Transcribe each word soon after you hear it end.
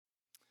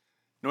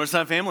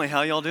Northside family,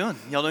 how y'all doing?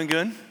 Y'all doing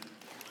good?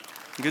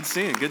 Good to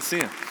see you, good to see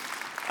you.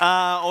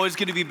 Always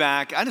good to be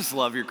back. I just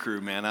love your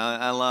crew, man.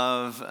 I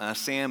love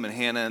Sam and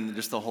Hannah and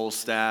just the whole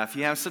staff.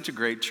 You have such a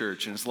great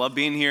church, and I just love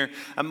being here.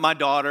 My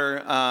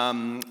daughter,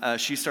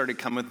 she started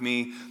coming with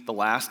me the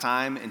last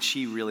time, and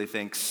she really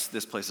thinks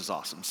this place is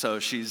awesome. So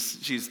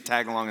she's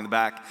tagging along in the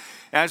back.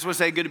 And I just want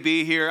to say good to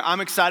be here.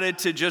 I'm excited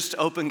to just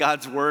open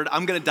God's Word.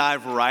 I'm going to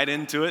dive right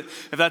into it,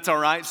 if that's all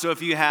right. So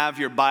if you have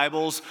your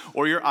Bibles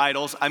or your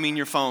idols,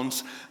 your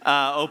phones,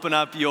 open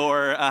up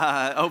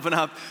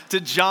to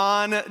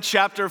John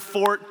chapter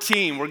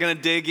 14. We're going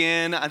to dig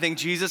in. I think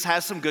Jesus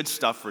has some good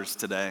stuff for us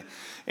today.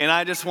 And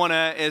I just want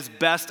to, as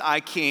best I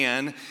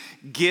can,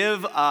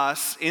 give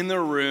us in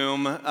the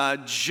room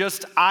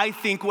I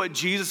think what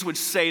Jesus would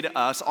say to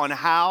us on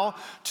how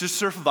to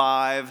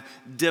survive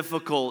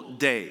difficult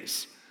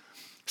days.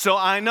 So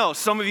I know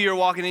some of you are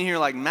walking in here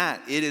like,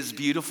 Matt, it is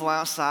beautiful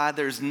outside.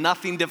 There's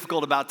nothing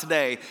difficult about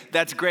today.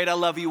 That's great. I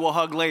love you. We'll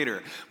hug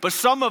later. But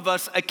some of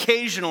us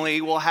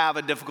occasionally will have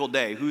a difficult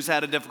day. Who's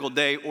had a difficult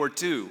day or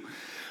two?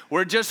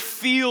 Where it just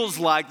feels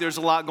like there's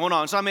a lot going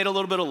on. So I made a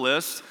little bit of a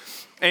list.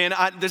 And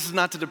this is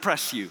not to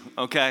depress you,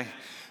 okay?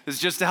 It's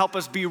just to help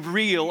us be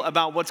real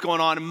about what's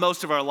going on in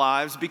most of our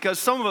lives, because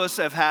some of us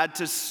have had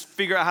to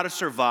figure out how to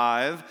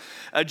survive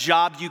a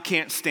job you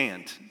can't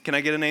stand. Can I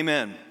get an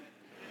amen?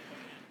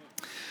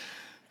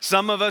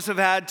 Some of us have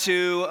had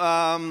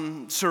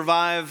to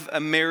survive a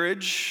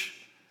marriage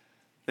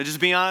that, just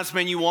being honest,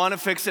 man, you want to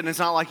fix it, and it's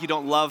not like you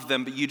don't love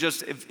them, but you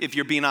just, if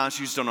you're being honest,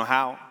 you just don't know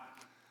how.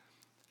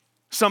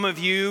 Some of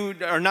you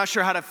are not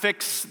sure how to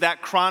fix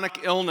that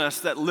chronic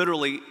illness that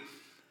literally,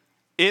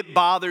 it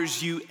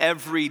bothers you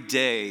every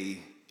day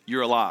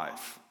you're alive.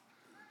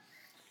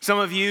 Some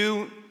of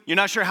you, you're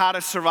not sure how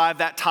to survive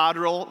that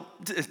toddler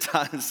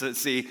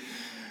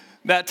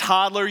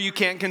you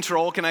can't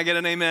control. Can I get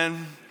an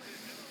amen?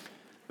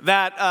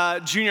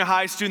 That junior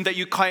high student that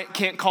you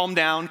can't calm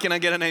down. Can I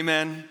get an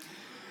amen?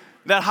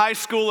 That high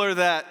schooler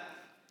that,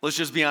 let's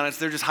just be honest,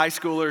 they're just high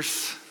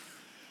schoolers.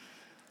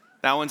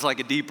 That one's like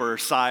a deeper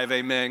sigh of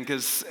amen.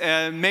 Because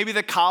maybe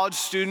the college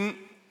student,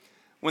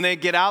 when they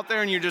get out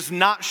there and you're just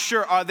not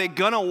sure, are they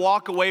gonna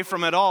walk away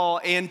from it all?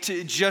 And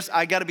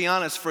I gotta be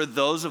honest, for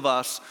those of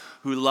us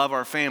who love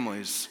our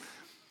families,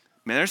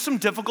 man, there's some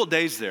difficult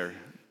days there.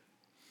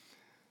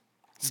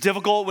 It's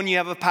difficult when you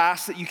have a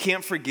past that you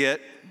can't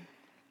forget.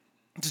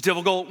 It's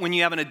difficult when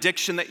you have an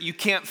addiction that you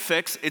can't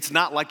fix. It's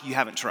not like you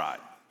haven't tried.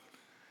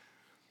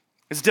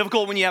 It's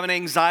difficult when you have an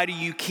anxiety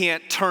you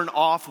can't turn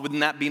off. Wouldn't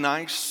that be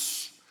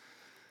nice?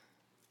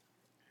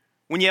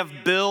 When you have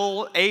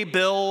a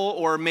bill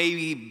or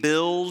maybe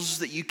bills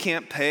that you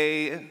can't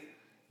pay.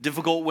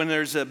 Difficult when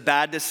there's a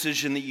bad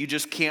decision that you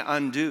just can't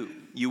undo.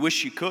 You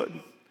wish you could.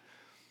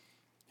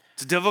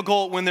 It's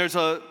difficult when there's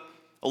a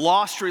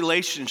lost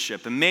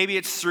relationship, and maybe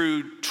it's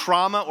through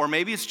trauma or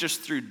maybe it's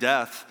just through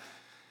death.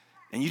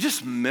 And you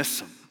just miss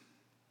them.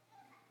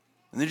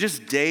 And they're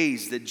just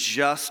days that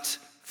just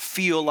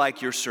feel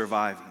like you're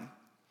surviving.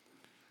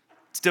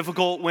 It's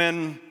difficult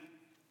when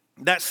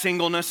that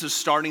singleness is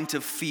starting to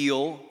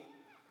feel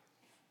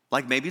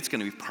like maybe it's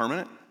going to be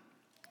permanent.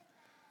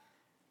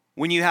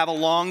 When you have a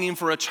longing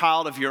for a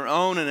child of your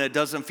own and it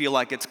doesn't feel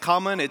like it's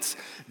coming. It's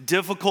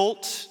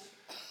difficult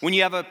when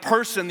you have a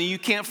person that you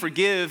can't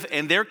forgive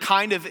and they're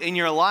kind of in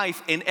your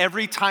life, and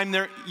every time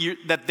they're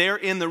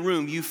in the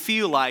room, you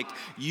feel like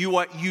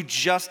you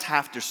just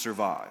have to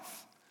survive.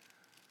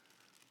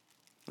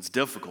 It's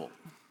difficult.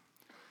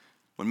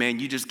 When, man,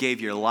 you just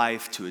gave your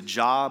life to a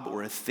job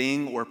or a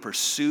thing or a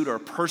pursuit or a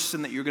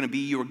person that you're going to be.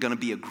 You were going to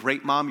be a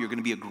great mom. You're going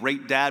to be a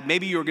great dad.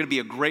 Maybe you were going to be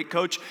a great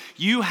coach.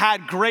 You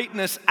had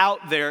greatness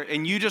out there,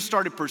 and you just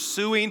started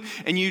pursuing,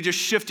 and you just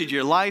shifted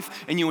your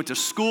life, and you went to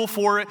school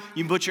for it.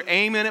 You put your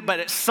aim in it.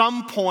 But at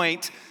some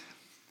point,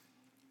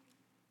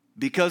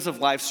 because of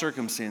life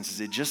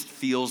circumstances, it just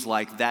feels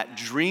like that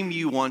dream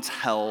you once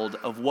held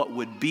of what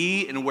would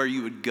be and where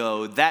you would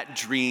go, that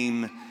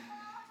dream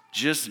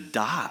just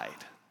died.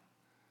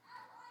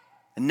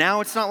 And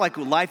now it's not like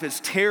life is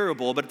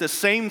terrible, but at the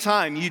same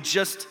time, you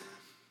just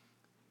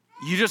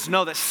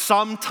know that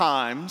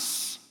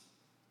sometimes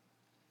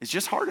it's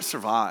just hard to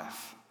survive.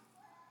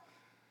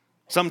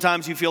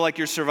 Sometimes you feel like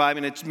you're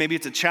surviving. Maybe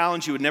it's a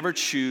challenge you would never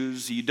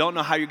choose. You don't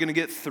know how you're going to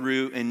get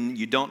through, and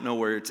you don't know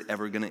where it's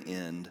ever going to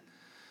end.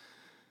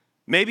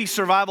 Maybe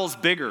survival's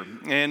bigger,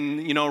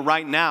 and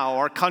right now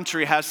our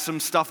country has some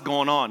stuff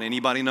going on.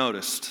 Anybody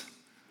noticed?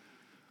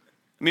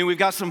 We've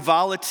got some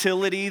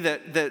volatility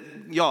that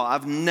y'all,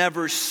 I've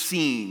never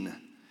seen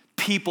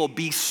people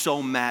be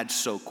so mad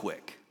so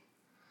quick.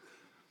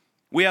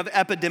 We have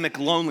epidemic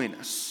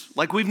loneliness.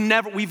 Like we've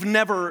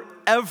never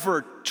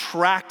ever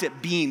tracked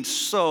it being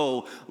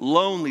so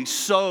lonely,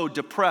 so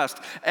depressed.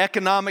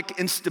 Economic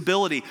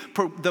instability,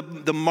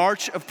 the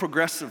march of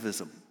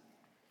progressivism.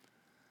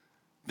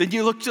 Then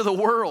you look to the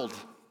world.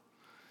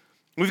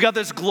 We've got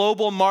this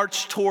global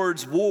march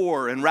towards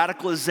war and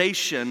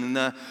radicalization and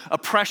the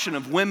oppression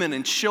of women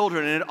and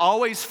children. And it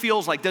always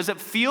feels like, does it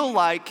feel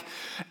like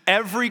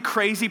every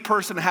crazy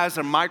person has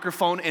a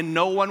microphone and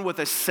no one with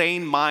a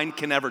sane mind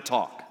can ever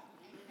talk?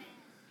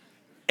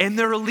 And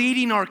they're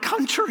leading our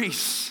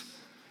countries.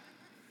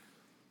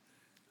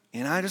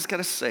 And I just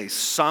gotta say,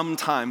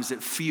 sometimes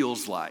it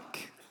feels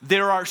like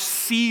there are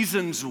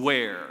seasons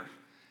where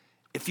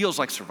it feels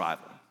like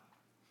survival.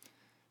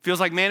 Feels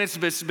like, man,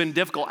 it's been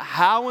difficult.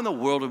 How in the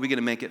world are we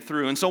gonna make it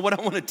through? And so what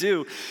I wanna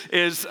do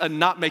is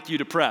not make you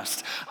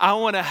depressed. I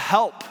wanna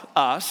help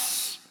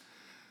us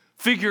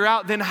figure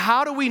out then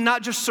how do we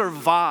not just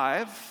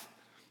survive.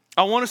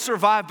 I wanna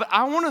survive, but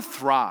I wanna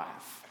thrive.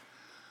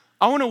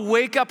 I wanna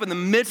wake up in the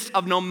midst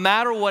of no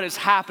matter what is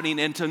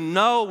happening and to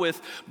know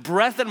with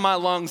breath in my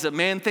lungs that,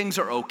 man, things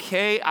are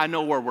okay. I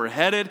know where we're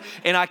headed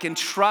and I can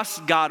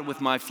trust God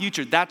with my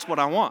future. That's what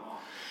I want.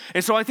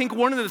 And so I think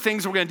one of the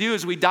things we're gonna do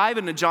as we dive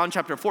into John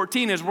chapter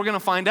 14 is we're gonna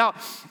find out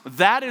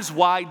that is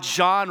why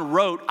John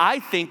wrote, I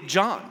think,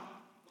 John.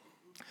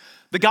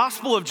 The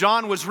Gospel of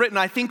John was written,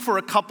 I think, for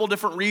a couple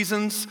different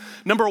reasons.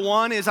 Number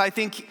one is I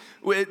think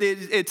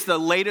it's the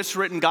latest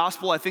written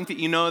gospel. I think that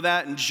you know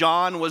that. And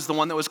John was the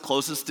one that was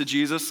closest to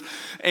Jesus.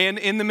 And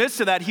in the midst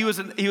of that, he was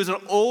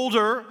an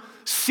older,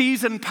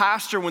 seasoned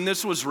pastor when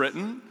this was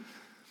written.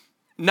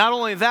 Not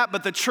only that,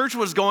 but the church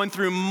was going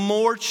through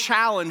more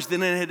challenge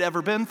than it had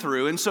ever been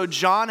through. And so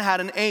John had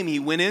an aim. He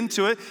went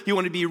into it. He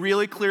wanted to be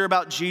really clear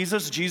about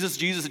Jesus.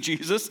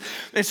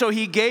 And so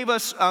he gave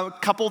us a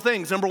couple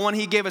things. Number one,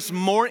 he gave us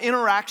more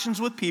interactions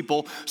with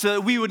people so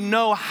that we would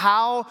know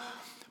how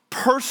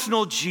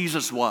personal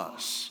Jesus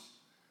was.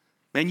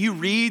 Man, you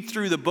read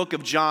through the book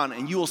of John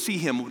and you will see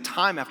him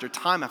time after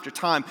time after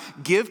time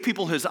give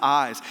people his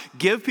eyes,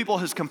 give people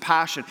his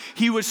compassion.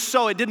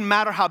 It didn't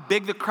matter how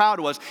big the crowd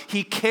was,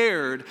 he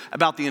cared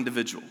about the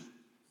individual.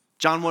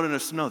 John wanted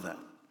us to know that.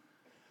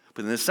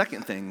 But then the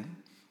second thing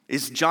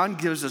is John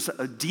gives us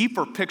a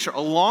deeper picture, a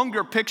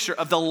longer picture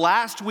of the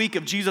last week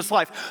of Jesus'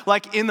 life.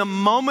 Like in the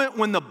moment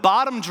when the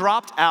bottom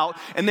dropped out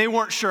and they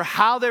weren't sure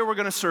how they were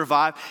gonna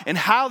survive and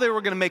how they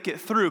were gonna make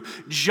it through,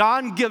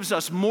 John gives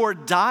us more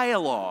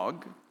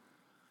dialogue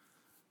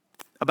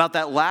about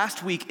that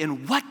last week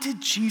and what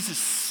did Jesus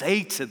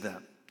say to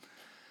them?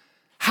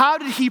 How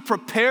did he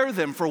prepare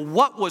them for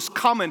what was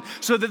coming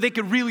so that they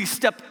could really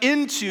step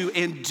into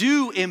and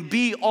do and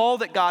be all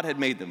that God had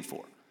made them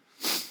for?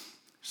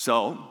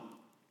 So,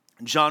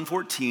 John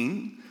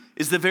 14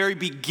 is the very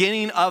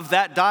beginning of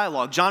that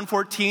dialogue. John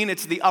 14,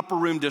 it's the upper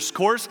room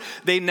discourse.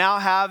 They now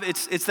have,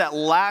 it's that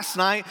last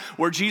night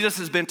where Jesus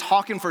has been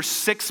talking for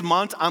 6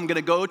 months. I'm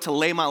gonna go to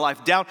lay my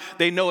life down.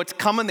 They know it's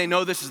coming. They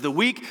know this is the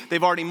week.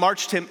 They've already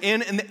marched him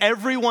in and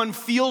everyone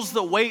feels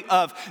the weight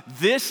of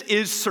this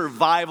is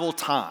survival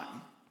time.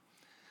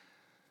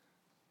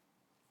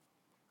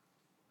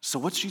 So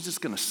what's Jesus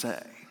gonna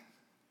say?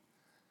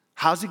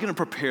 How's he gonna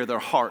prepare their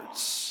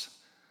hearts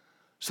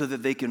so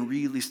that they can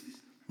really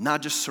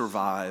not just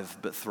survive,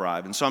 but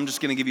thrive? And so I'm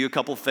just gonna give you a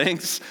couple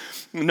things.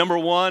 Number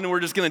one,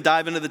 we're just gonna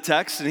dive into the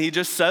text, and he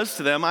just says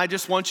to them, I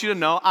just want you to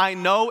know, I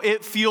know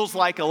it feels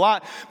like a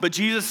lot, but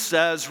Jesus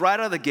says right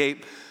out of the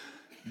gate,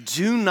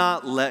 do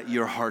not let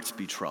your hearts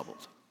be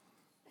troubled.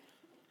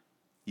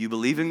 You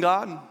believe in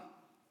God,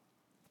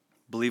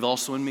 believe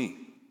also in me.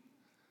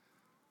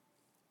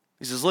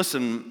 He says,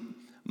 listen,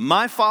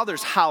 my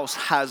Father's house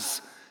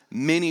has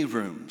many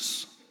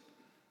rooms.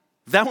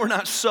 If that were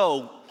not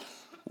so,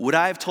 would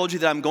I have told you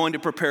that I'm going to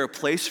prepare a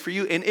place for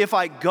you? And if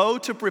I go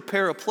to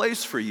prepare a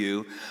place for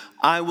you,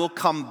 I will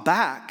come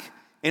back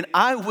and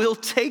I will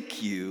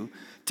take you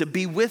to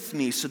be with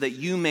me so that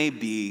you may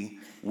be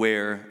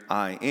where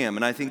I am.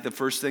 And I think the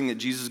first thing that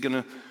Jesus is going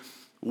to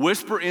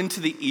whisper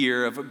into the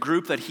ear of a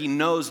group that he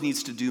knows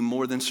needs to do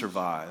more than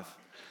survive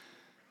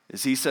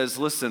is he says,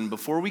 listen,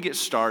 before we get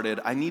started,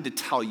 I need to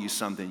tell you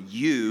something.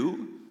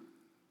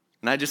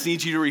 And I just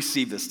need you to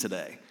receive this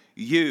today.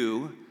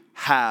 You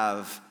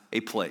have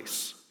a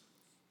place.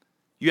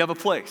 You have a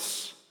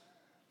place.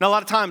 Now, a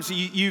lot of times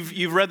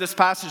you've read this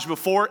passage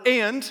before,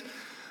 and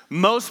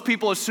most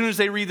people, as soon as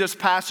they read this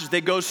passage, they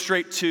go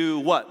straight to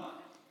what?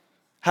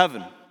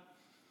 Heaven.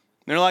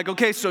 They're like,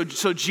 okay, so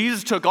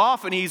Jesus took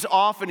off and he's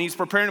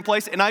preparing a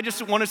place. And I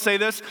just want to say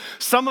this,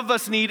 some of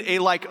us need a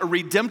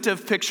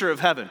redemptive picture of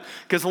heaven.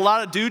 Because a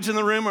lot of dudes in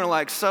the room are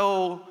like,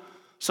 so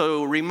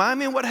remind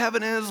me what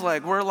heaven is.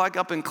 Like, we're like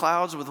up in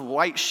clouds with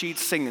white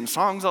sheets singing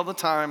songs all the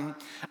time.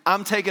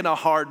 I'm taking a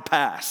hard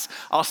pass.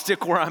 I'll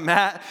stick where I'm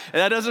at.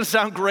 And that doesn't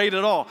sound great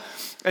at all.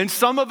 And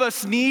some of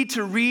us need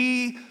to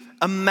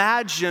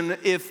reimagine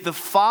if the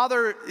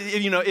Father,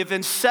 if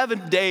in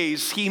 7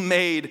 days he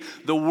made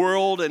the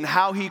world and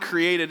how he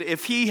created,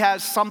 if he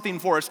has something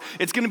for us,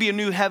 it's going to be a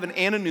new heaven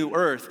and a new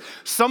earth.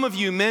 Some of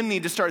you men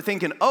need to start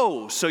thinking,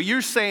 so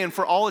you're saying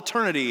for all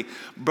eternity,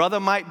 brother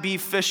might be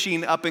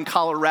fishing up in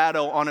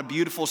Colorado on a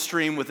beautiful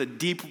stream with a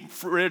deep,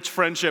 rich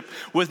friendship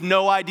with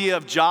no idea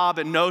of job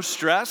and no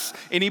stress.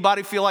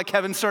 Anybody feel like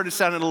heaven started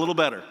sounding a little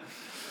better?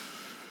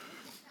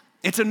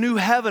 It's a new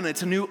heaven,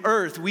 it's a new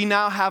earth. We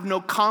now have no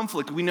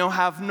conflict, we now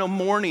have no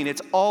mourning.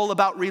 It's all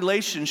about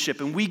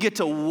relationship, and we get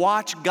to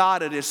watch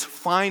God at his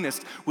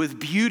finest with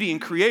beauty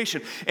and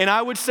creation. And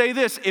I would say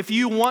this, if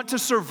you want to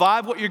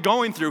survive what you're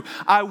going through,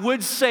 I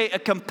would say a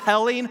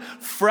compelling,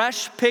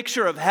 fresh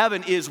picture of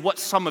heaven is what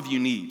some of you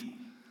need.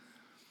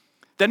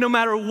 That no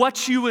matter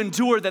what you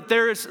endure,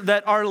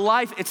 that our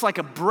life, it's like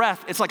a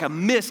breath, it's like a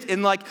mist,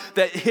 in like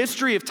that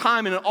history of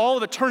time and in all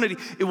of eternity,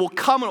 it will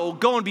come and it will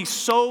go and be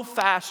so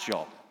fast,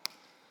 y'all.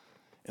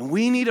 And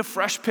we need a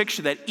fresh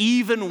picture that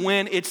even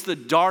when it's the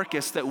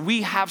darkest, that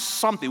we have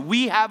something,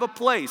 we have a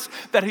place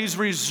that he's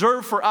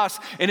reserved for us,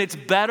 and it's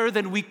better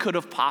than we could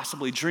have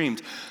possibly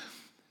dreamed.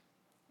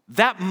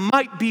 That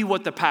might be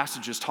what the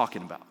passage is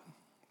talking about.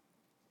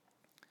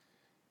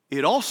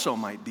 It also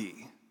might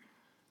be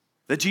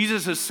that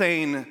Jesus is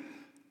saying,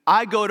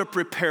 I go to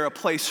prepare a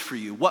place for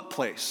you. What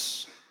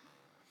place?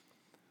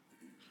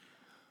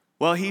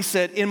 Well, he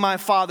said, in my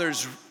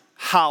Father's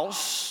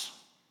house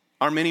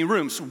are many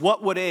rooms.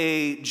 What would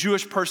a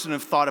Jewish person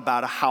have thought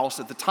about a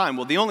house at the time?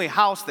 Well, the only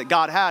house that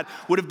God had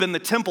would have been the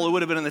temple. It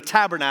would have been in the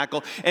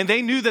tabernacle. And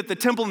they knew that the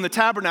temple and the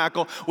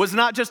tabernacle was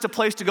not just a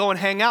place to go and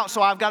hang out.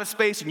 So I've got a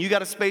space and you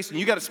got a space and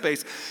you got a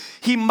space.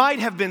 He might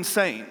have been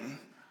saying,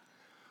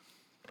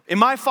 in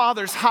my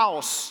Father's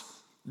house,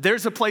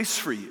 there's a place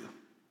for you.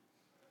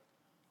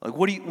 Like,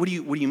 what do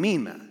you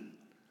mean, man?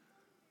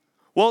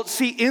 Well,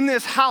 see, in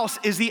this house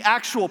is the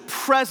actual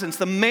presence,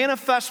 the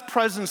manifest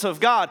presence of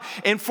God.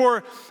 And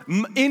for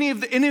any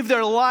of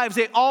their lives,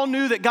 they all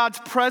knew that God's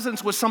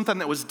presence was something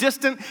that was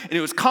distant and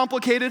it was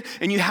complicated,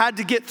 and you had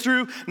to get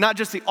through not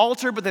just the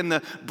altar, but then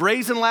the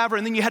brazen laver,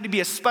 and then you had to be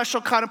a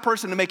special kind of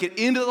person to make it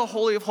into the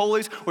Holy of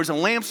Holies, where there's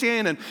a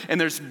lampstand and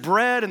there's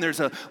bread and there's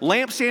a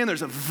lampstand,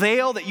 there's a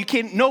veil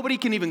that nobody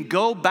can even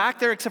go back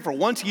there except for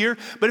once a year.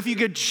 But if you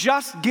could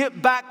just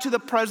get back to the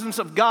presence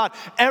of God,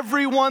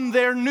 everyone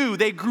there knew,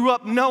 they grew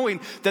up knowing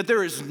that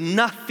there is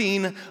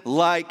nothing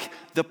like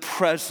the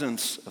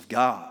presence of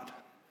God.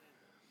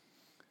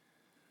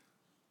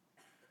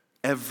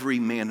 Every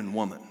man and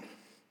woman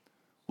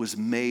was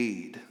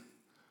made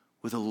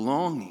with a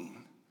longing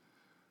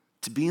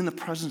to be in the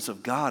presence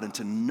of God and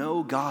to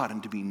know God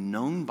and to be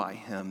known by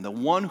him. The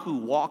one who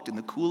walked in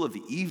the cool of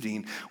the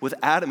evening with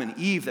Adam and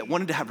Eve that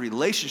wanted to have a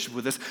relationship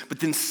with us, but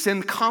then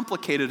sin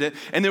complicated it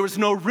and there was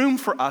no room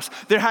for us.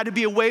 There had to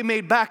be a way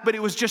made back, but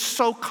it was just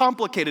so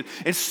complicated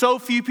and so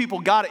few people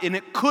got it. And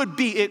it could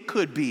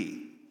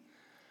be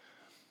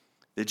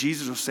that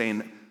Jesus was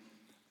saying,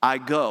 I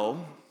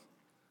go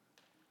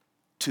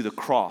to the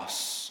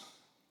cross.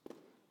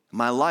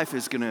 My life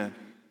is going to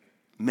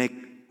make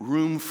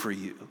room for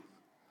you,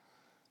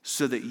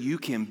 so that you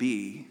can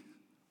be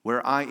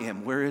where I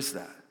am. Where is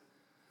that?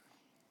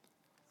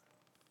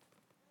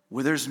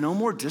 Where there's no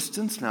more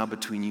distance now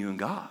between you and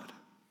God.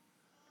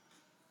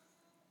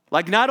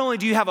 Like, not only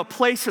do you have a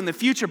place in the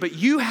future, but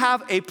you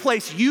have a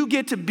place you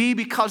get to be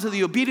because of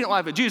the obedient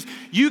life of Jesus.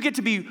 You get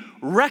to be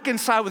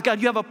reconciled with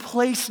God. You have a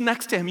place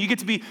next to him. You get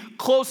to be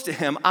close to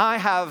him. I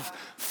have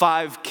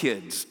 5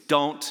 kids.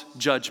 Don't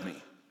judge me.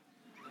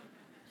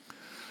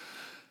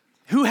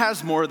 Who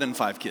has more than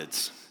 5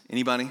 kids?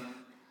 Anybody?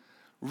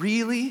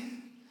 Really?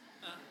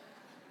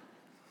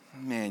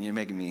 Man, you're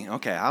making me,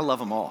 okay, I love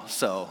them all.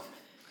 So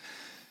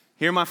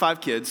here are my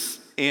 5 kids,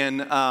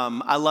 and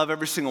I love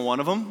every single one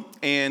of them,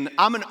 and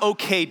I'm an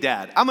okay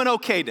dad.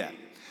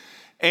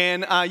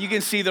 And you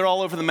can see they're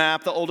all over the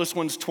map. The oldest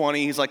one's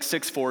 20, he's like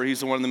 6'4", he's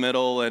the one in the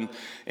middle, and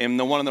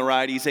the one on the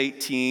right, he's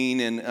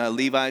 18, and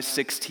Levi's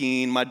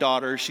 16. My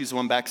daughter, she's the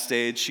one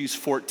backstage, she's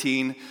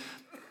 14,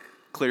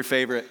 clear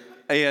favorite.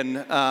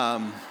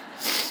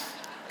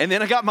 And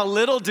then I got my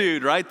little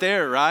dude right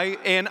there, right?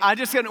 And I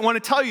just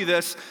want to tell you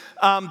this.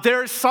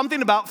 There's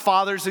something about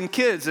fathers and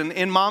kids.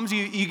 And moms,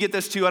 you get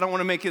this too. I don't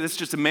want to make this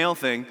just a male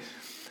thing.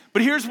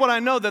 But here's what I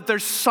know, that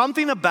there's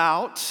something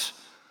about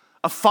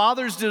a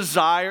father's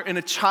desire and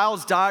a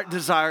child's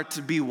desire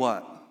to be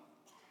what?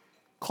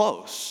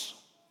 Close.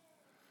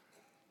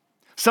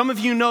 Some of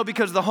you know,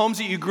 because of the homes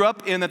that you grew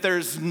up in, that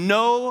there's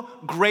no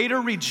greater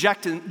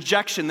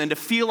rejection than to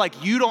feel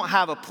like you don't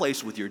have a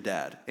place with your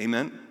dad.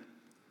 Amen?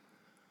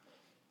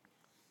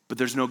 But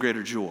there's no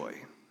greater joy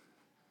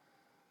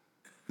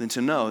than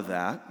to know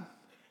that,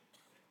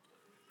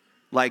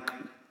 like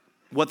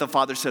what the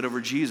Father said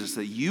over Jesus,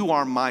 that you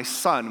are my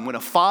son. When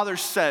a father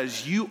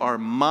says, you are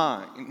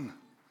mine,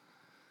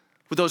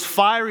 with those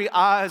fiery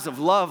eyes of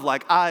love,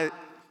 like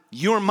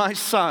you're my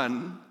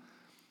son,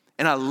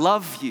 and I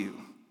love you,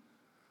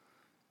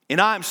 and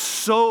I'm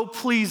so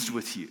pleased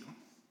with you.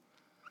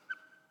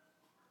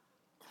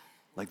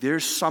 Like,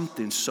 there's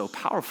something so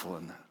powerful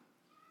in that.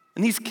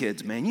 And these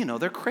kids, man, you know,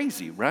 they're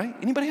crazy, right?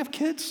 Anybody have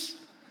kids?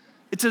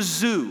 It's a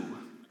zoo.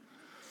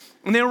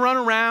 And they run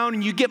around,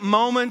 and you get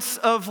moments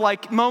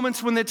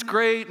when it's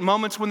great,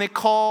 moments when they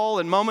call,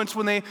 and moments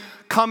when they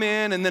come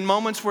in, and then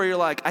moments where you're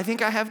like, I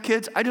think I have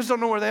kids, I just don't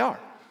know where they are.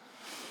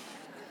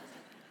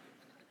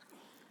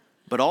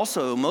 But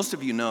also, most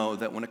of you know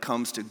that when it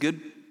comes to good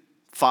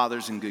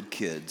fathers and good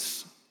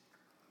kids,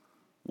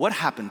 what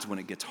happens when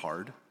it gets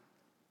hard?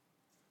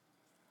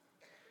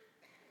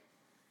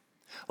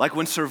 Like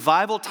when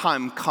survival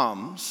time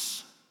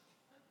comes,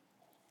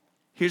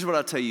 here's what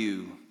I'll tell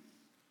you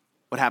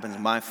what happens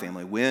in my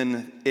family.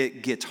 When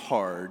it gets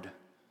hard,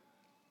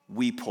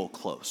 we pull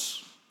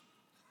close.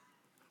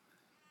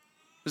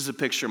 This is a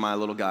picture of my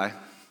little guy.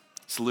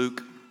 It's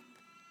Luke.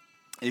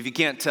 If you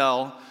can't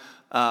tell,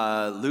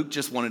 Luke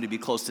just wanted to be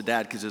close to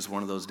dad because it was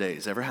one of those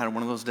days. Ever had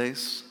one of those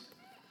days?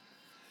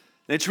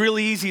 And it's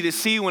really easy to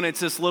see when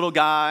it's this little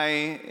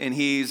guy and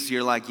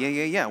you're like,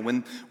 yeah.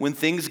 When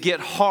things get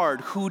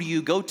hard, who do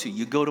you go to?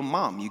 You go to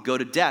mom, you go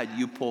to dad,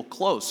 you pull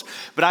close.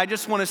 But I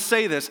just want to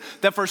say this,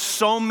 that for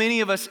so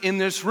many of us in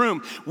this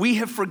room, we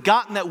have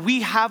forgotten that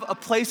we have a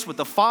place with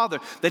the Father,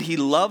 that he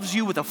loves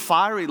you with a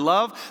fiery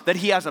love, that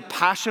he has a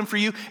passion for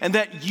you, and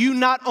that you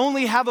not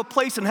only have a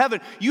place in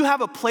heaven, you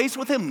have a place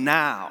with him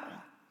now.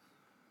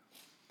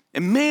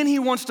 And man, he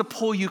wants to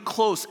pull you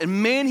close.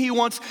 And man, he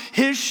wants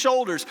his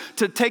shoulders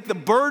to take the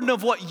burden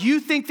of what you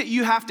think that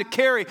you have to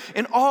carry.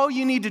 And all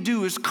you need to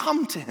do is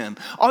come to him.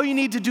 All you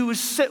need to do is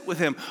sit with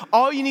him.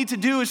 All you need to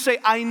do is say,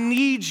 I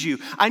need you.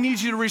 I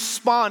need you to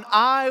respond.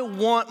 I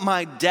want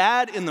my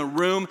dad in the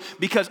room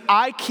because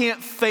I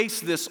can't face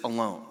this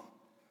alone.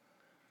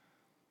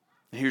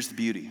 And here's the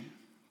beauty.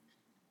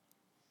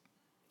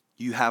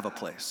 You have a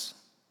place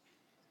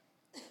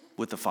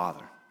with the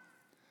Father.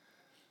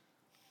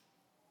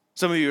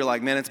 Some of you are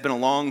like, man, it's been a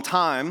long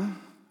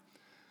time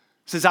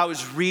since I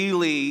was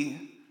really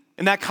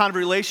in that kind of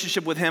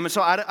relationship with him. And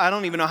so I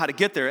don't even know how to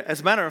get there.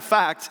 As a matter of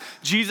fact,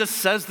 Jesus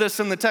says this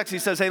in the text. He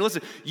says, hey,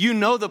 listen, you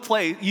know the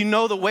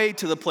way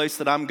to the place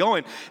that I'm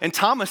going. And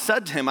Thomas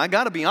said to him, I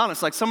got to be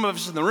honest, like some of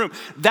us in the room,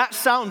 that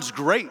sounds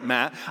great,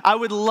 Matt. I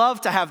would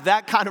love to have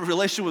that kind of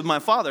relationship with my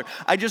Father.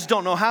 I just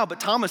don't know how. But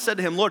Thomas said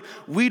to him, Lord,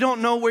 we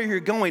don't know where you're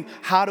going.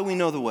 How do we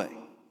know the way?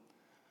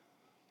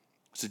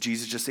 So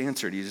Jesus just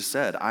answered. He just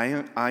said,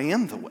 I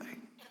am the way,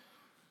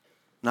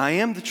 and I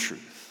am the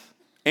truth,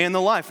 and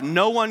the life.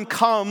 No one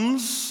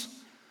comes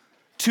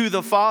to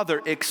the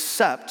Father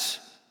except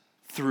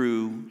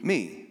through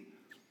me.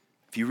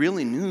 If you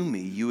really knew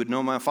me, you would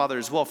know my Father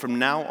as well. From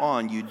now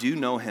on, you do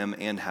know him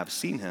and have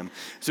seen him.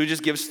 So he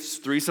just gives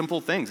three simple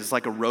things. It's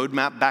like a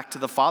roadmap back to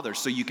the Father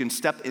so you can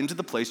step into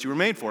the place you were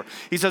made for.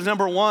 He says,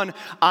 number one,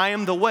 I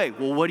am the way.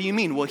 Well, what do you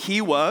mean? Well,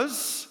 he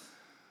was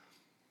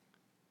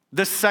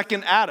the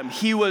second Adam.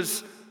 He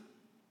was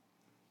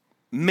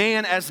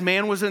man as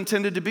man was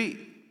intended to be.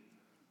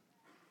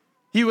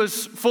 He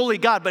was fully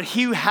God, but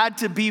he had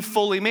to be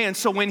fully man.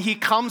 So when he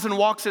comes and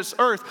walks this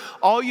earth,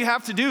 all you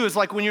have to do is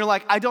like when you're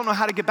like, I don't know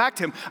how to get back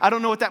to him. I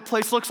don't know what that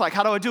place looks like.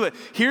 How do I do it?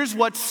 Here's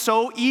what's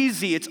so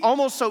easy. It's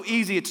almost so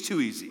easy, it's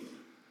too easy.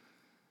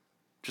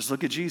 Just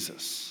look at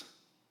Jesus.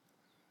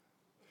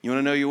 You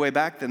want to know your way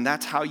back? Then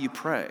that's how you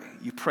pray.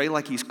 You pray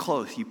like he's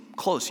close. You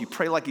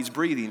pray like he's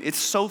breathing. It's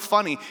so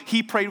funny.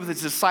 He prayed with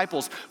his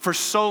disciples for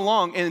so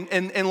long.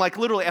 And like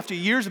literally after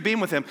years of being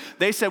with him,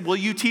 they said, will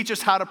you teach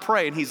us how to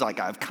pray? And he's like,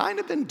 I've kind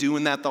of been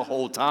doing that the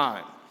whole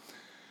time.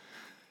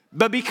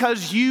 But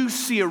because you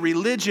see a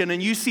religion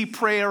and you see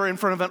prayer in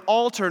front of an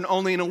altar and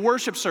only in a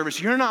worship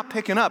service, you're not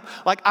picking up.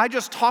 Like I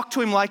just talk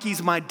to him like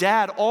he's my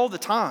dad all the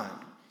time.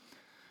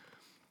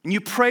 And you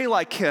pray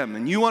like him,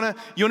 and you want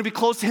to be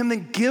close to him,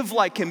 then give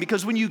like him.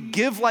 Because when you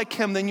give like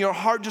him, then your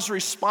heart just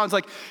responds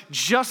like,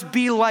 just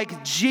be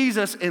like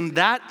Jesus. And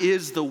that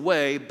is the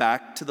way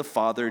back to the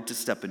Father to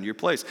step into your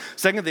place.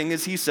 Second thing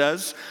is he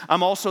says,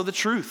 I'm also the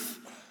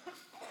truth.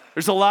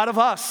 There's a lot of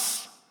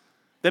us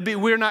that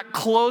we're not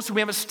close, we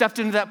haven't stepped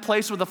into that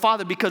place with the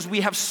Father because we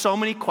have so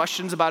many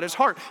questions about his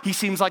heart. He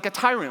seems like a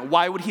tyrant.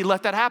 Why would he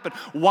let that happen?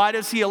 Why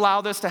does he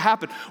allow this to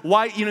happen?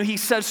 Why, he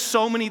says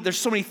there's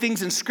so many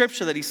things in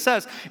Scripture that he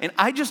says, and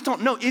I just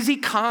don't know. Is he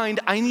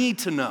kind? I need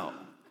to know.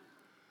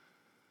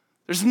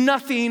 There's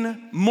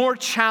nothing more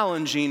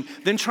challenging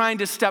than trying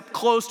to step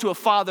close to a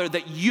Father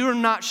that you're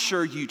not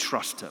sure you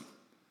trust him.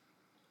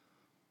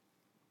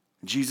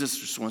 Jesus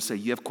just wants to say,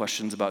 you have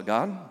questions about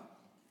God?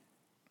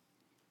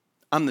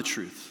 I'm the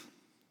truth.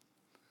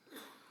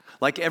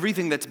 Like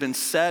everything that's been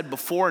said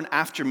before and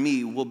after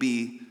me will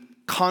be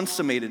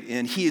consummated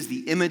in. He is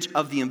the image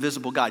of the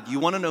invisible God. You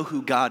want to know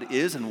who God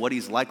is and what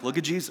he's like? Look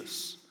at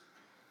Jesus.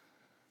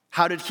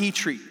 How did he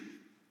treat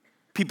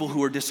people who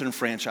were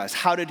disenfranchised?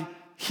 How did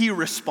he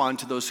respond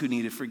to those who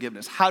needed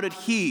forgiveness? How did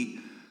he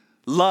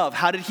love?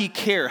 How did he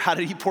care? How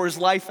did he pour his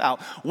life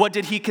out? What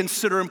did he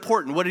consider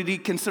important? What did he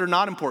consider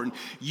not important?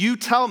 You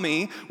tell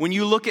me when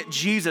you look at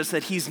Jesus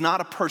that he's not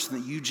a person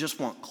that you just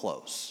want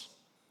close.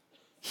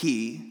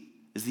 He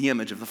is the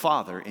image of the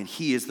Father, and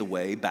he is the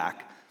way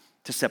back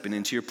to stepping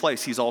into your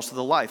place. He's also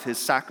the life, his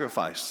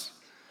sacrifice.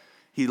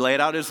 He laid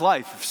out his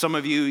life. Some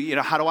of you,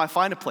 how do I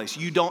find a place?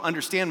 You don't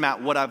understand,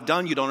 Matt, what I've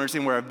done. You don't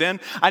understand where I've been.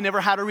 I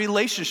never had a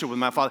relationship with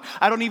my Father.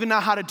 I don't even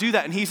know how to do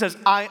that. And he says,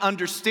 I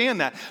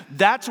understand that.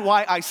 That's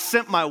why I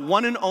sent my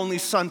one and only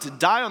Son to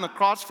die on the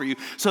cross for you,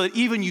 so that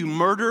even you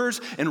murderers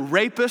and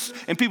rapists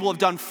and people who have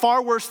done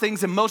far worse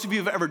things than most of you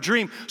have ever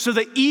dreamed, so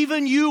that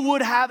even you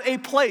would have a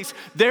place.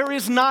 There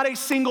is not a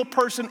single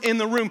person in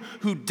the room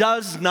who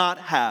does not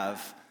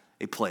have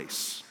a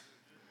place.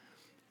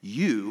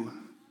 You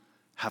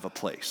have a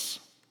place.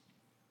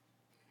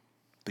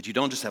 But you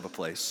don't just have a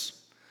place.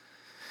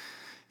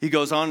 He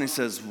goes on and he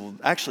says, well,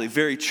 actually,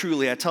 very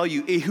truly, I tell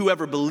you,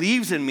 whoever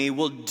believes in me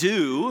will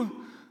do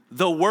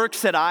the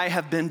works that I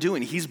have been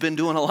doing. He's been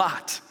doing a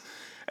lot.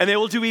 And they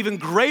will do even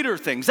greater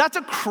things. That's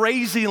a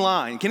crazy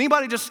line. Can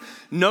anybody just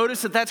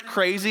notice that that's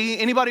crazy?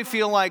 Anybody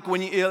feel like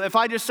if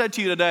I just said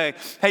to you today,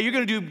 hey, you're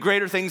going to do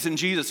greater things than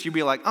Jesus, you'd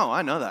be like, oh,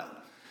 I know that.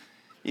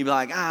 You'd be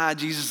like,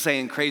 Jesus is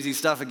saying crazy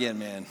stuff again,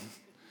 man.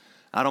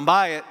 I don't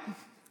buy it.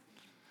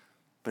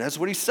 But that's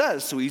what he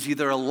says. So he's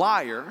either a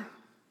liar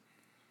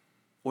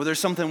or there's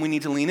something we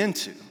need to lean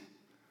into.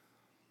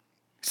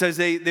 He says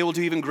they will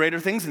do even greater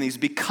things than these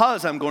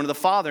because I'm going to the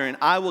Father and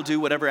I will do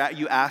whatever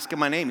you ask in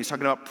my name. He's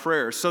talking about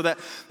prayer so that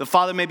the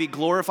Father may be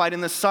glorified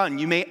in the Son.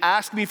 You may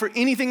ask me for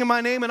anything in my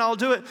name and I'll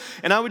do it.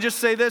 And I would just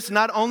say this,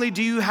 not only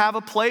do you have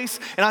a place,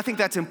 and I think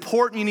that's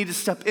important, you need to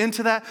step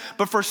into that,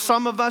 but for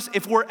some of us,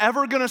 if we're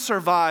ever gonna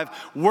survive,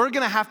 we're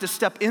gonna have to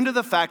step into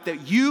the fact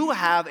that you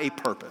have a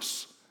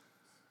purpose.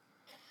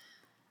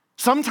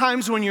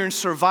 Sometimes when you're in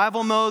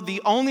survival mode,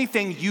 the only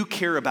thing you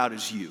care about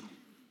is you.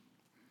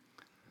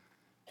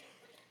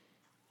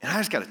 And I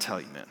just got to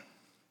tell you, man,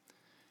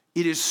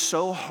 it is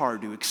so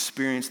hard to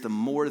experience the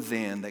more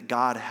than that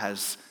God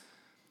has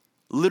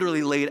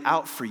literally laid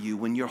out for you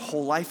when your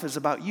whole life is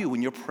about you,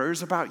 when your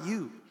prayers are about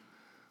you,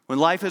 when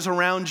life is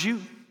around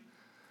you.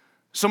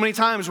 So many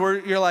times where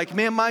you're like,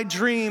 man, my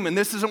dream and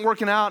this isn't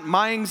working out,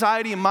 my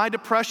anxiety and my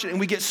depression, and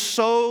we get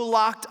so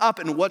locked up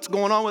in what's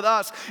going on with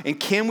us and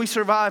can we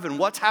survive and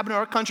what's happening in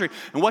our country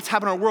and what's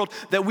happening in our world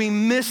that we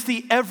miss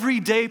the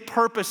everyday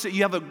purpose that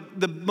you have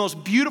the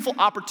most beautiful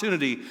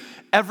opportunity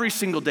every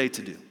single day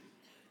to do.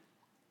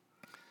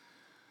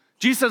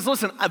 Jesus says,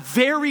 listen,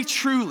 very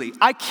truly,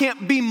 I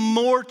can't be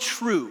more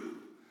true.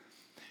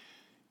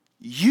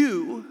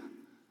 You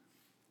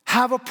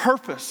have a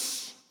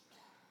purpose.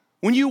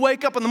 When you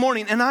wake up in the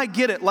morning, and I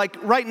get it, like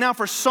right now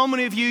for so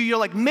many of you, you're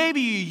like,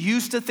 maybe you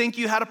used to think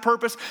you had a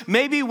purpose.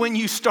 Maybe when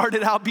you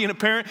started out being a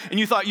parent and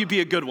you thought you'd be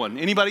a good one.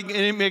 Anybody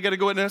got a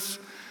good witness?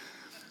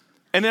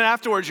 And then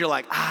afterwards you're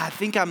like, I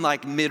think I'm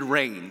like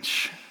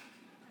mid-range.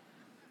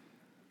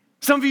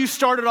 Some of you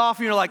started off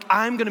and you're like,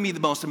 I'm gonna be the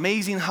most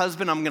amazing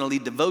husband. I'm gonna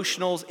lead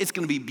devotionals. It's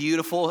gonna be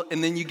beautiful.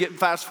 And then you get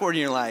fast forward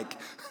and you're like,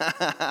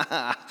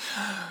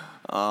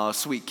 oh,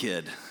 sweet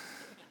kid.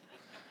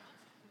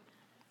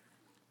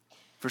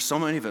 For so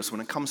many of us,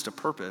 when it comes to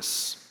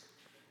purpose,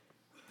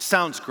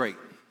 sounds great.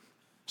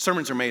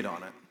 Sermons are made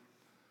on it.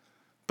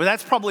 But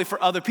that's probably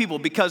for other people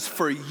because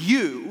for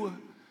you,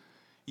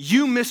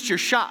 you missed your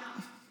shot.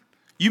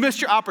 You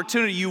missed your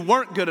opportunity. You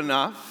weren't good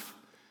enough.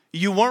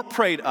 You weren't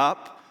prayed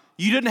up.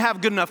 You didn't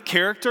have good enough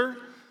character.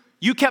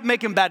 You kept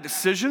making bad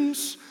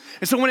decisions.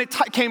 And so when it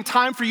came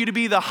time for you to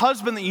be the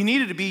husband that you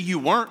needed to be, you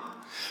weren't.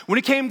 When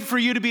it came for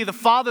you to be the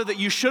father that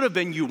you should have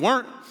been, you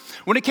weren't.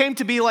 When it came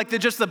to be like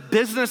just the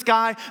business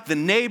guy, the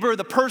neighbor,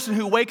 the person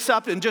who wakes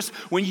up and just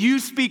when you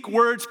speak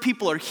words,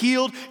 people are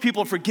healed,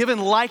 people are forgiven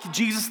like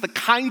Jesus, the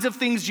kinds of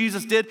things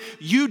Jesus did,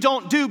 you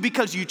don't do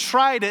because you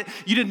tried it.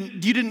 You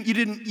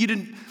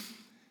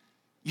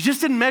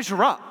just didn't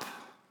measure up.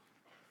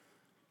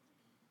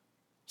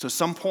 So at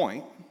some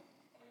point,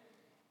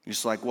 you're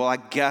just like, well, I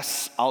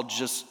guess I'll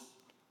just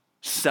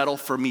settle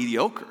for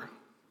mediocre.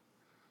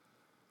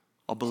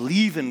 I'll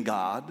believe in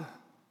God.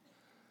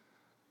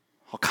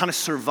 I'll kind of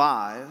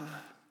survive,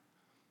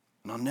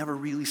 and I'll never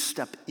really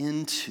step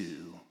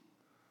into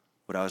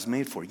what I was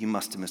made for. You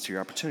must have missed your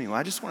opportunity. Well,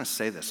 I just want to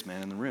say this,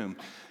 man, in the room.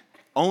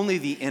 Only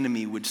the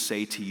enemy would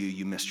say to you,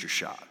 you missed your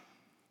shot.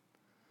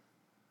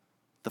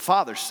 The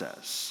Father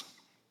says,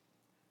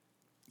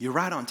 you're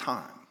right on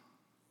time.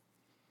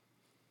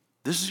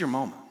 This is your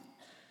moment.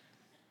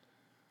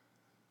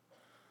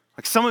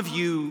 Like some of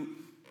you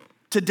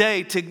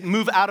today, to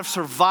move out of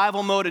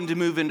survival mode and to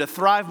move into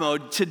thrive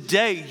mode,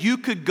 today you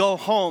could go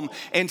home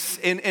and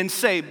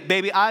say,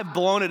 baby, I've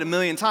blown it a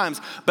million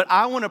times, but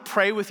I want to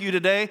pray with you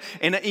today.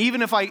 And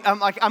even if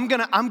I'm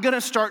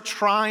gonna start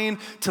trying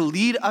to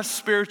lead us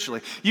spiritually.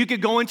 You could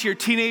go into your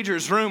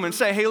teenager's room and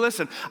say, hey,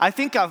 listen, I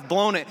think I've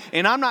blown it,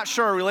 and I'm not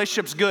sure our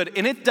relationship's good,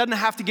 and it doesn't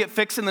have to get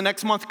fixed in the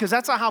next month because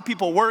that's not how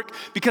people work.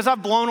 Because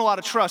I've blown a lot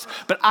of trust.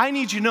 But I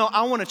need you to know,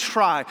 I want to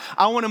try.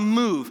 I want to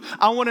move.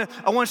 I want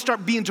to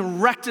start being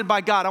directed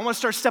by God. I want to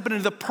start stepping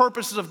into the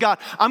purposes of God.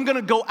 I'm going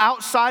to go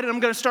outside and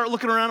I'm going to start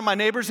looking around at my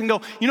neighbors and go,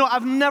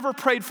 I've never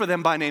prayed for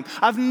them by name.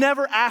 I've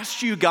never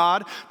asked you,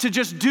 God, to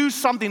just do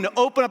something to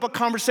open up a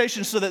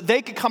conversation so that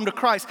they could come to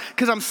Christ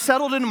because I'm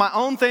settled into my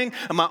own thing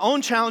and my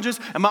own challenges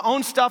and my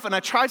own stuff, and I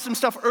tried some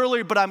stuff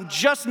earlier, but I'm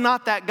just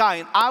not that guy.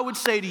 And I would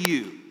say to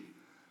you,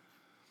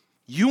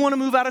 you want to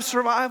move out of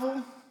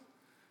survival?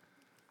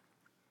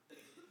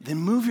 Then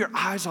move your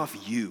eyes off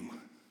you.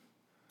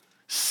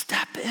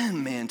 Step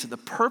in, man, to the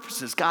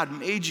purposes God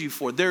made you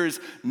for. There is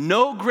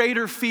no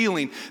greater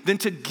feeling than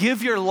to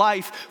give your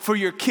life for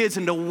your kids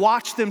and to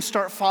watch them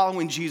start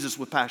following Jesus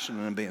with passion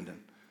and abandon.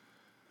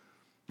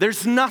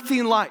 There's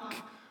nothing like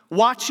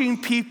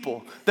watching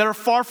people that are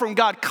far from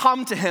God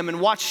come to him and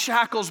watch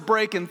shackles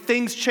break and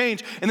things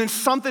change, and then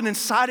something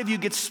inside of you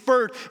gets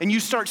spurred and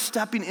you start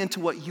stepping into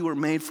what you were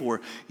made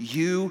for.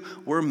 You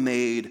were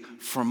made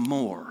for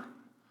more.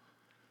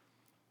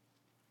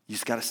 You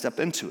just got to step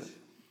into it.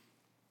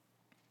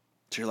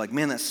 So you're like,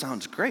 man, that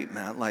sounds great,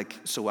 Matt. Like,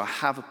 so I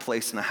have a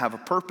place and I have a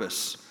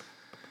purpose.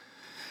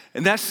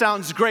 And that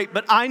sounds great,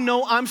 but I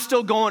know I'm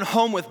still going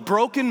home with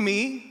broken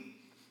me,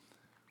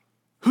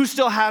 who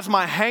still has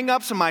my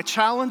hang-ups and my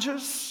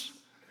challenges.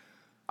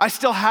 I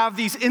still have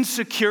these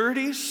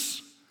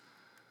insecurities.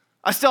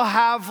 I still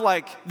have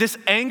like this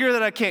anger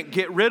that I can't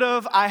get rid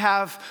of.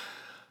 I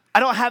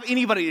don't have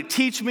anybody to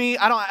teach me.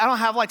 I don't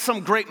have like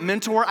some great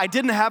mentor. I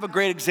didn't have a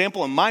great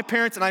example in my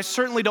parents, and I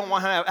certainly don't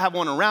want to have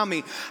one around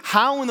me.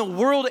 How in the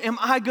world am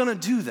I gonna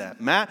do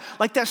that, Matt?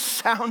 Like, that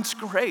sounds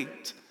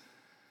great.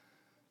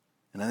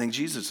 And I think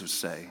Jesus would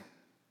say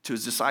to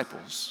his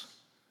disciples,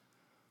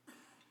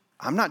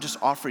 I'm not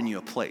just offering you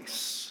a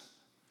place.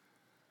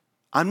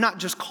 I'm not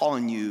just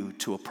calling you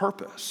to a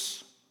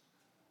purpose.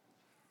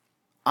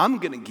 I'm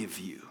gonna give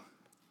you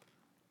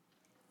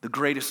the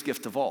greatest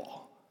gift of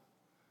all.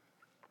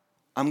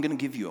 I'm gonna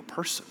give you a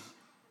person.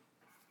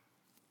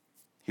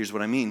 Here's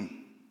what I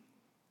mean.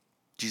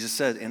 Jesus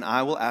said, and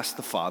I will ask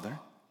the Father,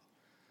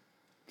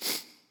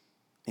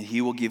 and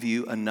he will give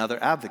you another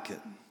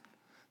advocate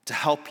to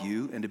help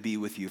you and to be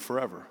with you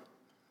forever.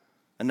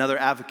 Another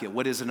advocate.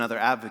 What is another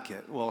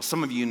advocate? Well,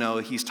 some of you know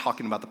he's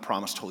talking about the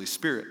promised Holy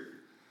Spirit.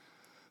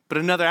 But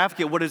another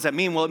advocate, what does that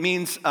mean? Well, it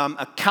means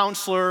a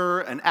counselor,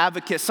 an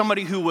advocate,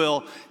 somebody who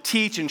will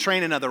teach and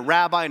train another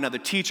rabbi, another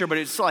teacher. But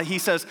it's like he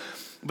says,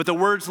 but the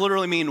words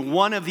literally mean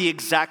one of the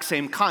exact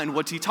same kind.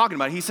 What's he talking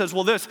about? He says,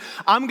 well,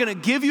 I'm going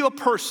to give you a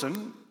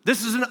person.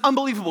 This is an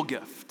unbelievable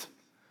gift.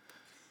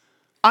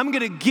 I'm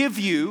going to give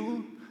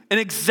you an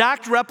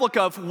exact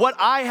replica of what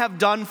I have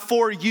done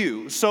for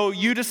you. So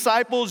you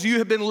disciples, you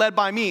have been led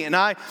by me, and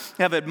I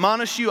have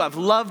admonished you, I've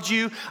loved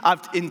you, I've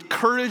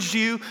encouraged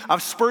you,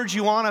 I've spurred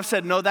you on. I've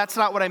said, no, that's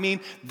not what I mean.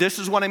 This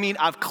is what I mean.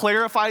 I've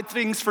clarified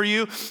things for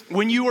you.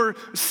 When you were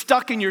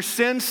stuck in your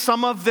sins,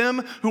 some of them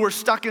who were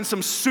stuck in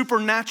some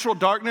supernatural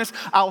darkness,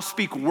 I'll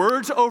speak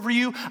words over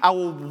you. I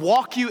will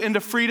walk you into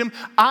freedom.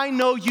 I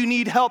know you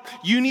need help.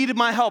 You needed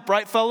my help,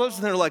 right, fellas?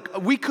 And they're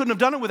like, we couldn't have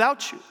done it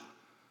without you.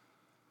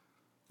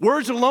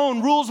 Words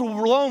alone, rules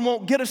alone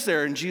won't get us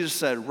there. And Jesus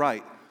said,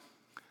 right,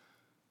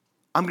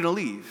 I'm going to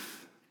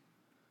leave,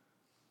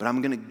 but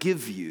I'm going to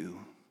give you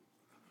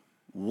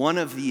one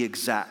of the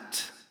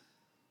exact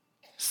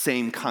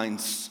same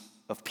kinds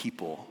of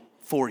people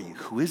for you.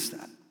 Who is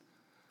that?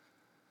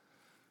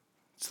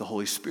 It's the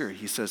Holy Spirit.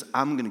 He says,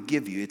 I'm going to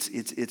give you.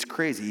 It's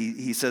crazy.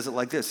 He says it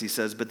like this. He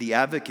says, but the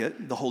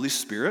advocate, the Holy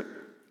Spirit,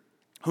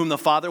 whom the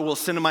Father will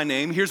send in my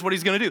name, here's what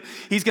he's going to do.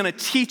 He's going to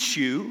teach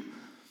you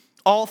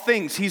all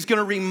things. He's going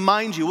to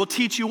remind you. We'll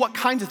teach you what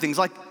kinds of things,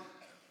 like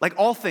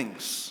all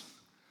things.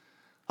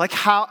 Like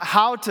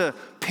how to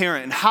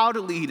parent and how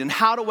to lead and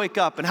how to wake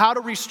up and how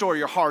to restore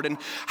your heart and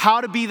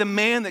how to be the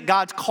man that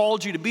God's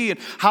called you to be and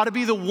how to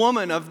be the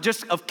woman of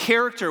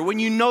character when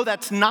you know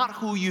that's not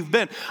who you've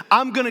been.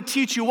 I'm going to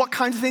teach you what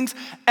kinds of things,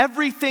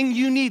 everything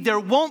you need. There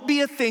won't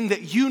be a thing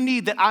that you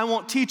need that I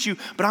won't teach you,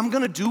 but I'm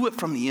going to do it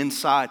from the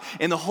inside.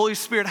 And the Holy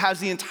Spirit has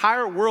the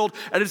entire world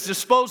at his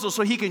disposal,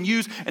 so he can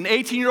use an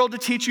 18-year-old to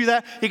teach you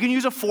that. He can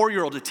use a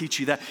 4-year-old to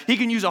teach you that. He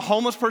can use a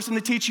homeless person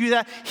to teach you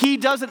that. He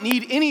doesn't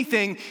need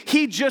anything.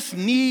 He just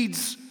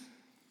needs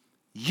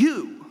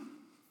you.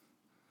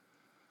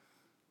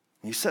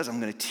 And he says, I'm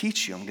going to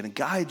teach you. I'm going to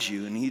guide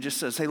you. And he just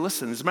says, hey,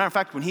 listen, as a matter of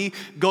fact, when he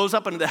goes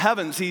up into the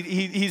heavens,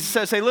 he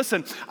says, hey,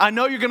 listen, I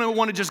know you're going to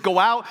want to just go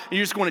out and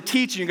you're just going to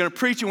teach and you're going to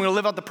preach and you're going to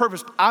live out the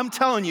purpose. But I'm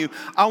telling you,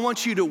 I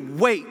want you to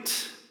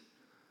wait,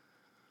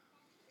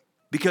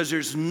 because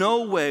there's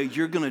no way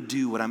you're going to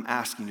do what I'm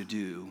asking you to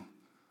do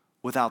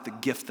without the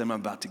gift that I'm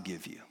about to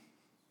give you.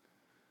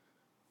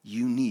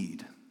 You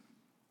need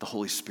the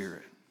Holy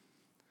Spirit.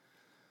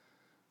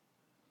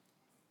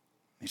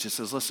 He just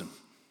says, listen,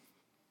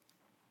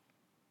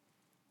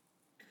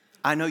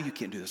 I know you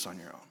can't do this on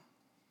your own,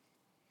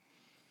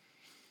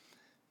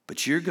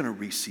 but you're going to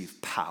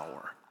receive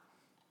power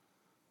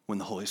when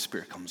the Holy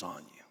Spirit comes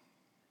on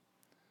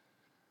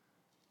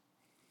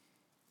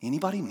you.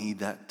 Anybody need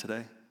that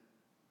today?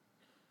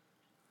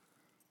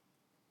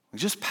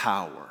 Just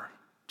power,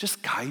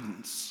 just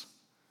guidance.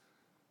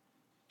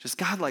 Just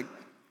God, like,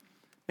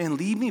 man,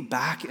 lead me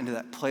back into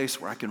that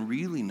place where I can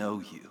really know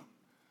you.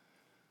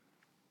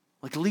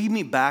 Like, lead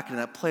me back into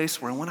that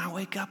place where when I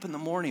wake up in the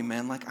morning,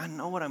 man, like, I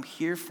know what I'm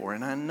here for,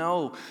 and I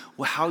know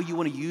how you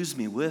want to use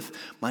me with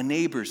my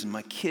neighbors and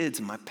my kids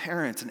and my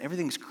parents, and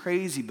everything's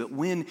crazy, but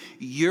when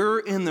you're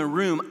in the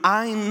room,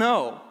 I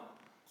know.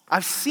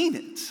 I've seen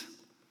it.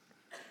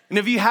 And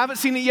if you haven't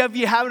seen it yet, if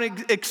you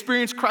haven't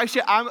experienced Christ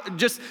yet,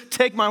 just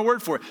take my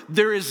word for it.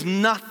 There is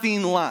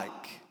nothing like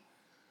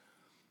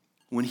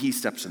when he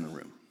steps in the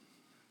room.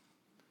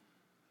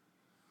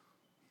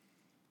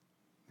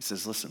 He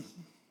says, listen,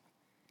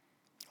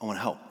 I want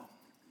to help.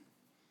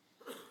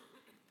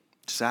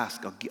 Just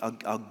ask.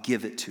 I'll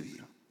give it to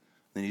you.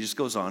 Then he just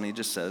goes on, he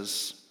just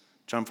says,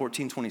 John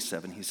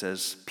 14:27, he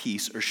says,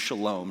 peace or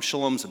shalom.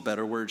 Shalom's a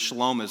better word.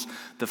 Shalom is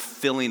the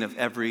filling of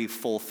every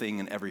full thing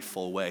in every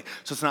full way.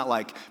 So it's not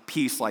like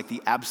peace, like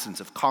the absence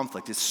of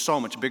conflict. It's so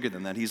much bigger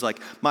than that. He's like,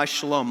 my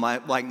shalom,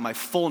 my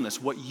fullness,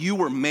 what you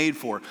were made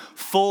for,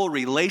 full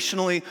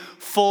relationally,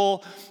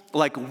 full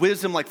like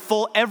wisdom, like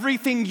full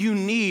everything you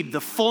need,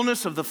 the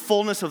fullness of the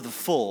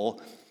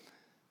full.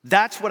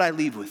 That's what I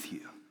leave with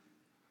you.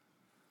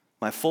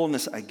 My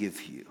fullness I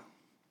give you.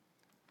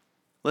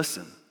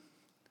 Listen,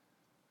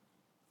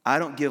 I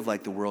don't give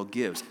like the world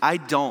gives. I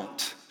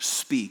don't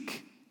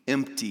speak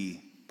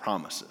empty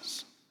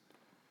promises.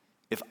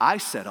 If I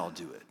said I'll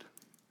do it,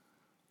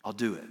 I'll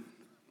do it.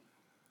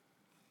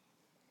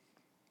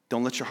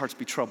 Don't let your hearts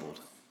be troubled.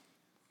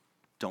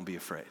 Don't be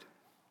afraid.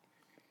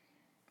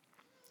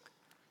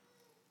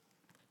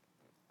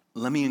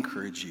 Let me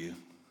encourage you,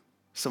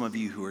 some of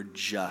you who are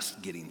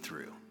just getting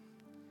through.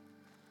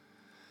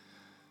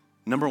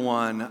 Number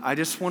one, I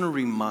just want to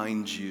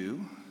remind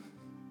you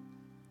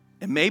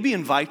and maybe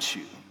invite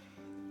you.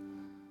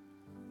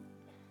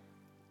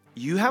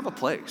 You have a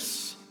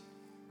place.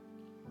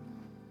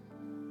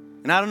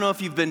 And I don't know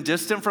if you've been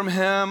distant from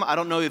him. I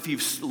don't know if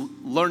you've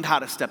learned how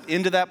to step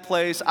into that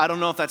place. I don't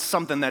know if that's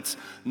something that's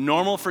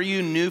normal for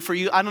you, new for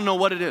you. I don't know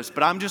what it is,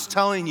 but I'm just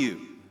telling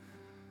you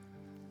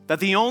that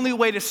the only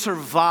way to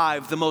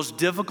survive the most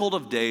difficult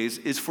of days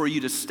is for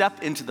you to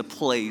step into the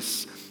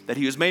place that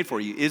he was made for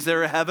you. Is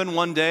there a heaven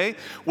one day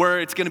where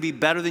it's going to be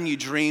better than you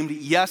dreamed?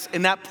 Yes.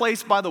 And that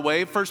place, by the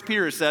way, 1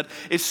 Peter said,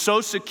 is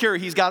so secure.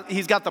 He's got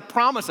the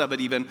promise of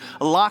it even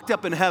locked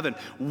up in heaven.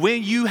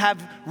 When you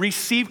have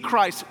received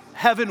Christ,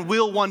 heaven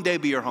will one day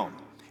be your home.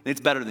 And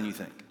it's better than you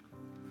think.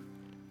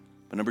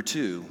 But number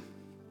two,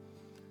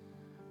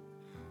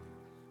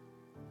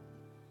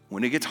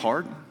 when it gets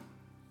hard,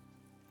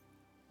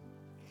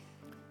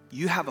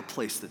 you have a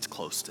place that's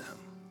close to him.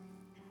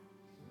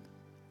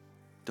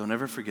 Don't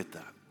ever forget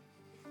that.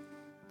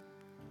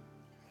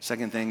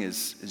 Second thing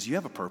is you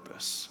have a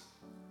purpose.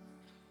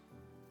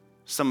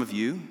 Some of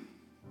you,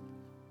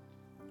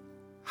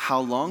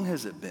 how long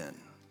has it been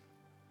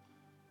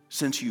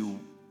since you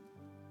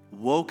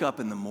woke up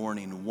in the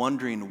morning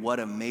wondering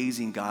what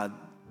amazing God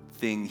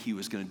thing he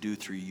was going to do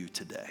through you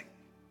today?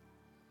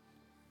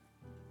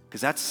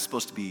 Because that's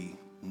supposed to be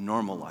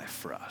normal life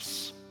for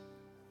us.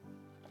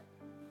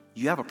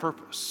 You have a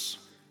purpose.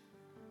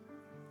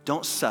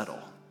 Don't settle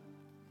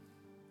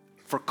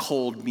for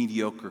cold,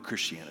 mediocre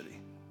Christianity.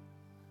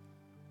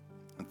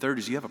 And third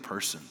is you have a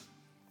person.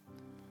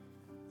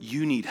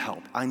 You need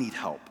help. I need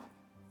help.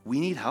 We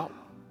need help.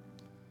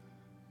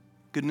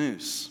 Good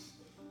news.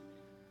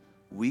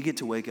 We get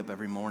to wake up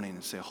every morning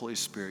and say, Holy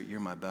Spirit, you're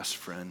my best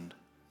friend.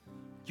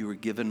 You were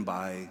given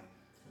by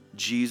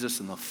Jesus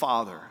and the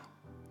Father.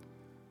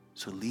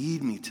 So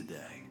lead me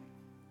today.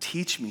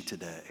 Teach me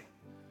today.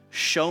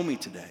 Show me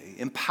today.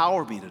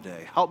 Empower me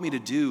today. Help me to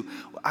do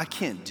what I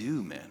can't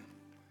do, man.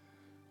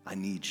 I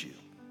need you.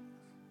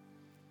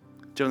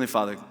 Heavenly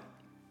Father,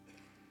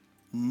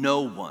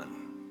 no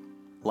one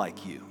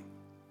like you.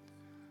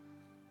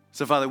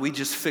 So, Father, we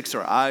just fix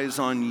our eyes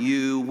on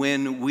you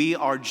when we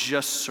are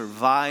just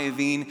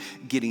surviving,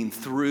 getting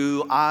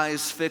through,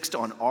 eyes fixed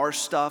on our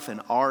stuff and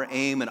our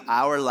aim and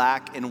our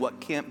lack and what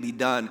can't be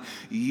done.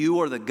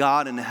 You are the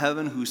God in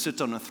heaven who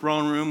sits on the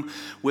throne room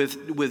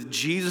with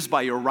Jesus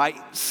by your right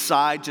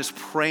side, just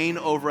praying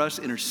over us,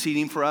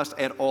 interceding for us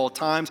at all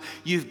times.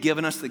 You've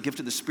given us the gift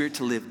of the Spirit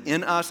to live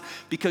in us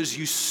because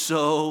you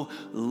so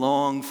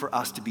long for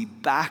us to be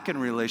back in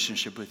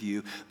relationship with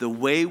you, the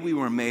way we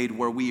were made,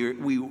 where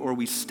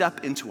we step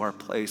into our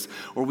place,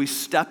 or we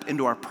step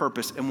into our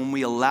purpose, and when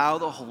we allow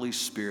the Holy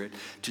Spirit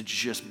to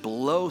just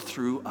blow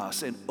through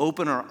us and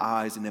open our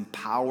eyes and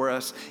empower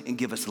us and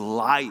give us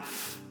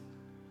life.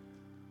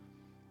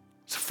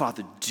 So,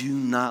 Father, do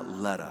not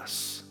let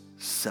us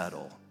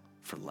settle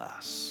for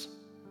less.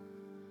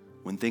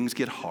 When things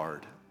get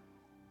hard,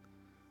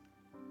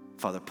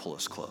 Father, pull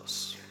us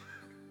close.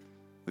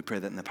 We pray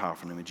that in the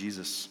powerful name of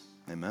Jesus.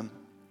 Amen.